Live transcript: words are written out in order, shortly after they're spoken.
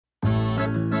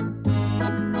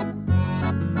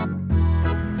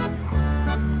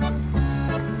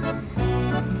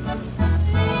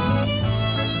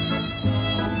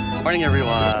morning,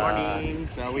 everyone. Good morning.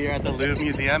 So we are at the Louvre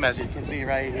Museum, as you can see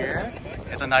right here.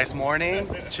 It's a nice morning,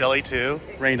 chilly too,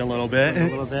 rained a little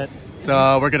bit.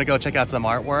 So we're gonna go check out some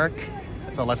artwork.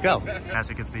 So let's go. As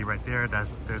you can see right there,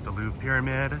 there's the Louvre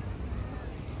Pyramid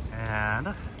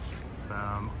and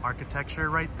some architecture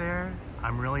right there.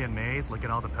 I'm really amazed. Look at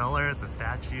all the pillars, the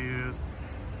statues,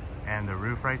 and the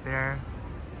roof right there.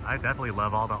 I definitely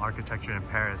love all the architecture in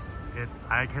Paris.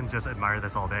 I can just admire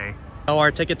this all day. So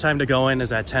our ticket time to go in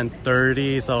is at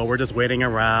 10:30, so we're just waiting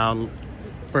around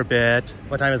for a bit.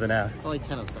 What time is it now? It's only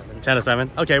 10:07. 10:07?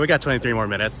 Okay, we got 23 more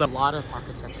minutes. So, a lot of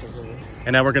architecture here.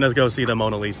 and then we're gonna go see the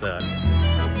Mona Lisa.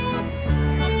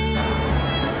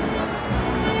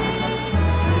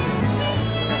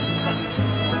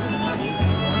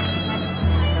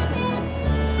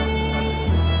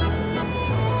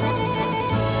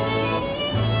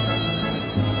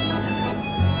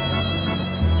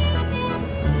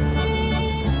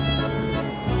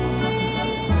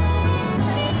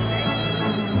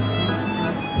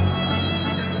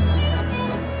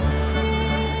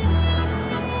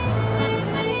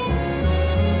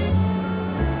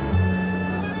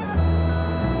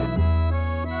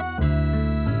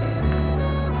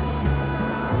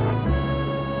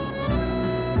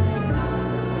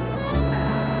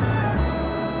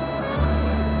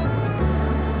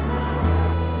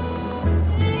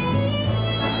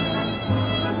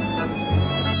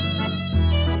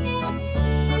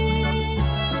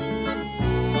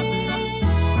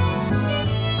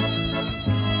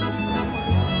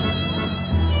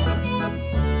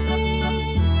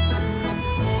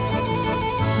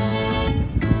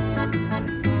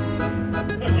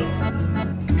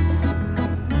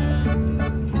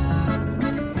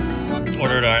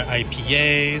 Ordered our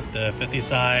IPAs, the 50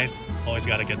 size. Always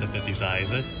gotta get the 50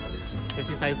 size.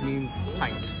 50 size means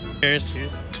pint. Cheers.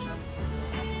 Cheers.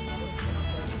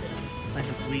 It's nice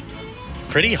and sweet.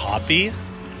 Pretty hoppy,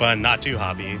 but not too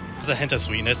hoppy. There's a hint of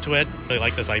sweetness to it. I really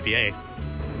like this IPA.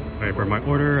 All right, for my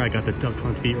order, I got the duck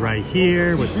confit right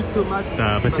here with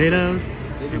the potatoes.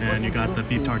 And then you got the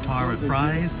beef tartare with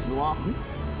fries.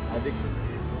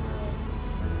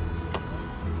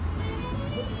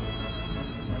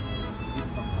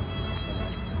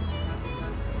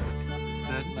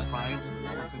 Good fries,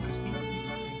 nice and crispy.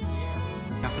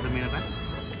 After the main event.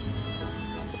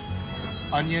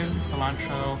 Onion,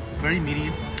 cilantro, very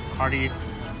meaty, hearty.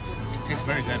 Tastes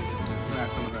very good. I'm gonna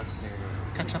add some of this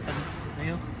ketchup and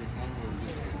mayo.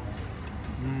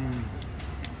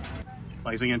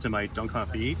 Slicing into my duck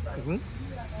confit.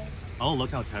 Oh,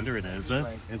 look how tender it is.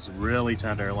 It's really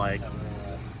tender. Like,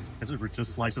 it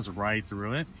just slices right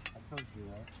through it.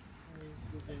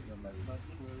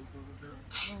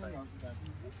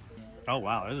 Oh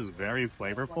wow, this is very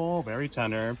flavorful, very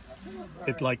tender.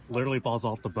 It like literally falls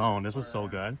off the bone. This is so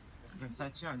good.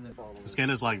 The skin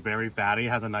is like very fatty,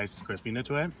 has a nice crispiness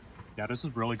to it. Yeah, this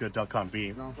is really good duck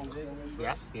confit.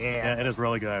 Yes. Yeah, it is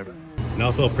really good. And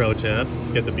also a pro tip,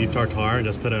 get the beef tartare and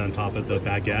just put it on top of the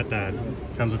baguette that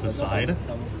comes with the side.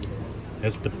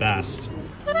 It's the best.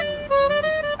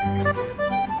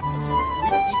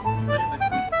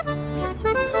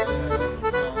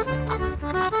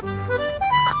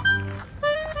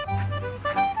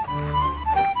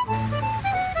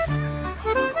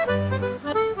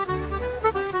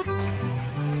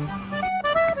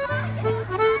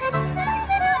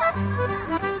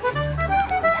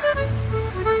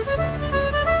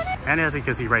 And as you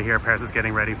can see right here, Paris is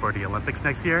getting ready for the Olympics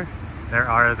next year. There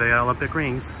are the Olympic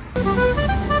rings.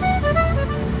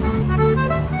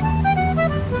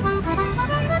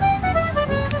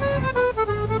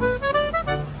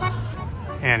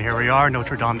 And here we are,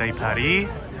 Notre Dame de Paris.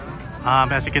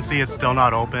 As you can see, it's still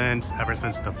not opened ever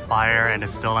since the fire and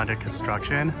it's still under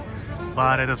construction.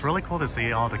 But it is really cool to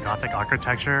see all the Gothic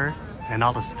architecture and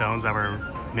all the stones that were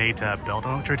made to build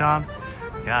Notre Dame.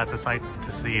 Yeah, it's a sight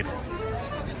to see.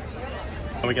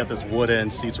 We got this wooden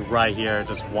seats right here,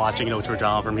 just watching Notre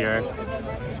Dame from here.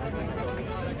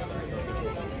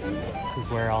 This is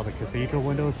where all the cathedral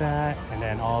windows at, and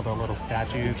then all the little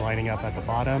statues lining up at the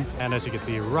bottom. And as you can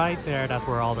see right there, that's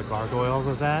where all the gargoyles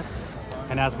is at.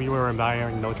 And as we were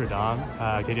admiring Notre Dame,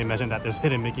 Katie mentioned that there's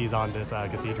hidden Mickeys on this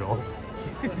cathedral.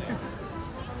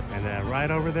 And then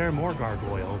right over there, more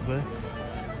gargoyles.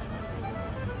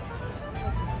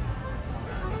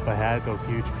 But had those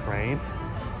huge cranes.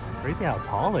 It's crazy how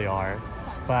tall they are.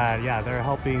 But yeah, they're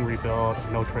helping rebuild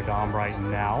Notre Dame right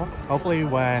now. Hopefully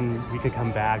when we can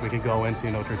come back, we can go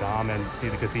into Notre Dame and see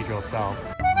the cathedral itself.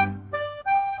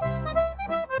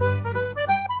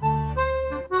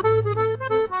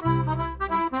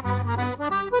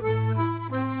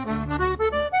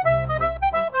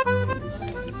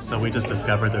 So we just discovered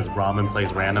discovered this ramen place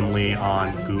randomly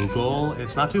on Google.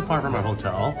 It's not too far from our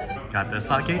hotel. Got this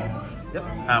sake?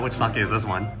 Yep. Which sake is this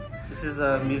one? This is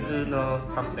a Mizuno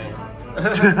something.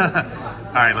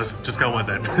 All right, let's just go with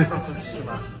it. From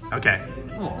Fukushima. Okay,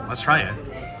 cool. Let's try it.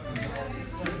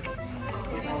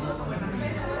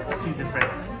 Two different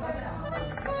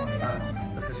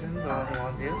decisions on what you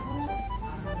want to do.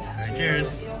 All right,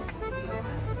 cheers.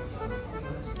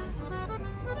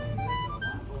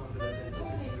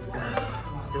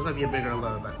 This might be a bigger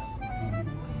load, but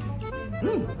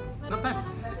not bad.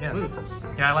 It's smooth.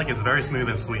 Yeah, I like it. It's very smooth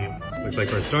and sweet. Looks like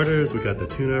for starters, we got the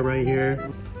tuna right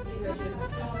here.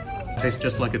 Tastes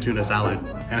just like a tuna salad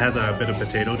and has a bit of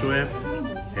potato to it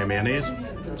and mayonnaise.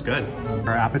 It's good.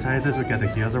 For appetizers, we got the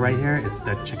gyoza right here. It's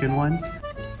the chicken one.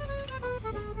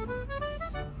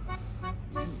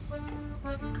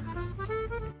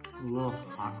 A little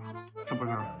hot.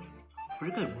 Temperature.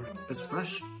 Pretty good. It's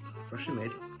fresh. Freshly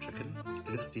made chicken.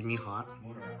 It is steamy hot.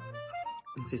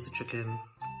 You taste the chicken,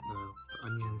 the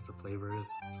onions, the flavors.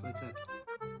 It's really good.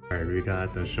 All right, we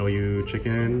got the shoyu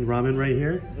chicken ramen right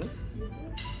here.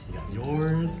 We got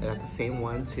yours. I got the same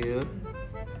one too.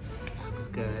 It's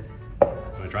good.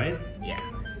 Wanna try it? Yeah.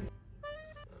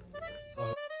 So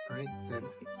it's very thin,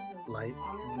 light.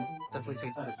 Definitely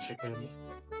tastes like chicken.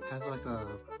 Has like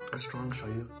a strong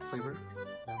shoyu flavor.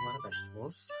 And a lot of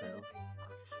vegetables.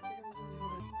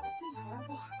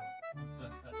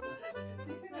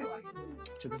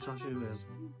 Chicken chashu is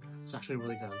it's actually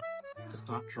really good. It's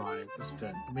not dry. It's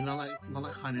good. I mean, not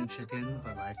like Hainan chicken,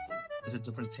 but like it's a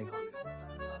different take on it.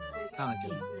 It's kind of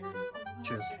good.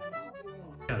 Cheers.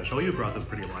 Yeah, the shoyu broth is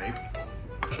pretty light.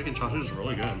 Chicken chashu is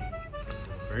really good.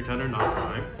 Very tender, not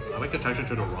dry. I like the texture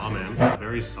to the ramen.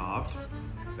 Very soft.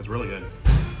 It's really good.